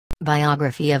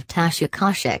Biography of Tashu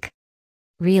Kaushik.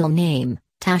 Real name,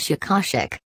 Tashu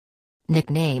Kaushik.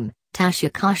 Nickname, Tashu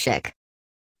Kaushik.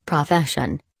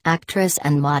 Profession, actress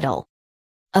and model.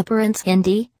 Appearance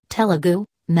Hindi, Telugu,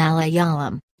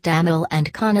 Malayalam, Tamil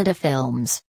and Kannada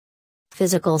films.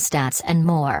 Physical stats and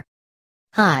more.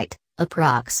 Height,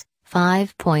 approx.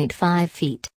 5.5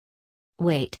 feet.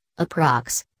 Weight,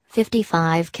 approx.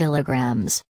 55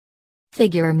 kilograms.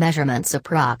 Figure measurements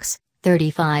approx.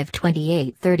 35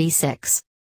 28 36.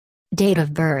 Date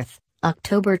of birth,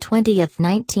 October 20,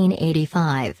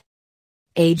 1985.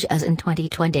 Age as in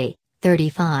 2020,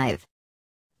 35.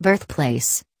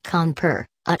 Birthplace, Kanpur,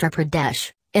 Uttar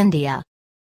Pradesh, India.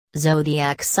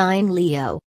 Zodiac sign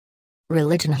Leo.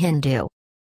 Religion Hindu.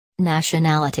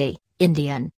 Nationality,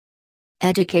 Indian.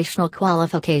 Educational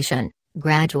qualification,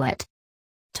 graduate.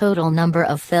 Total number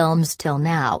of films till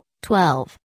now,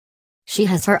 12. She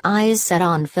has her eyes set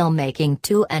on filmmaking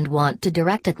too and want to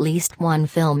direct at least one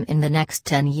film in the next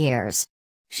 10 years.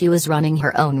 She was running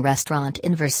her own restaurant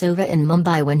in Versova in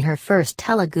Mumbai when her first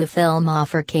Telugu film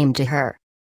offer came to her.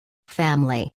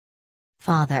 Family.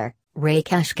 Father,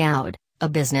 Rakesh Goud, a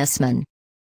businessman.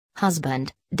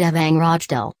 Husband, Devang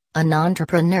Rajdal, an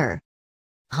entrepreneur.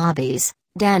 Hobbies,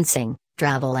 dancing,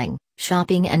 traveling,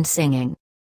 shopping and singing.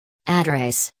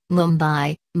 Address,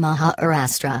 Mumbai,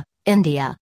 Maharashtra,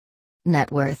 India.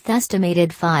 Net worth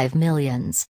estimated 5 millions.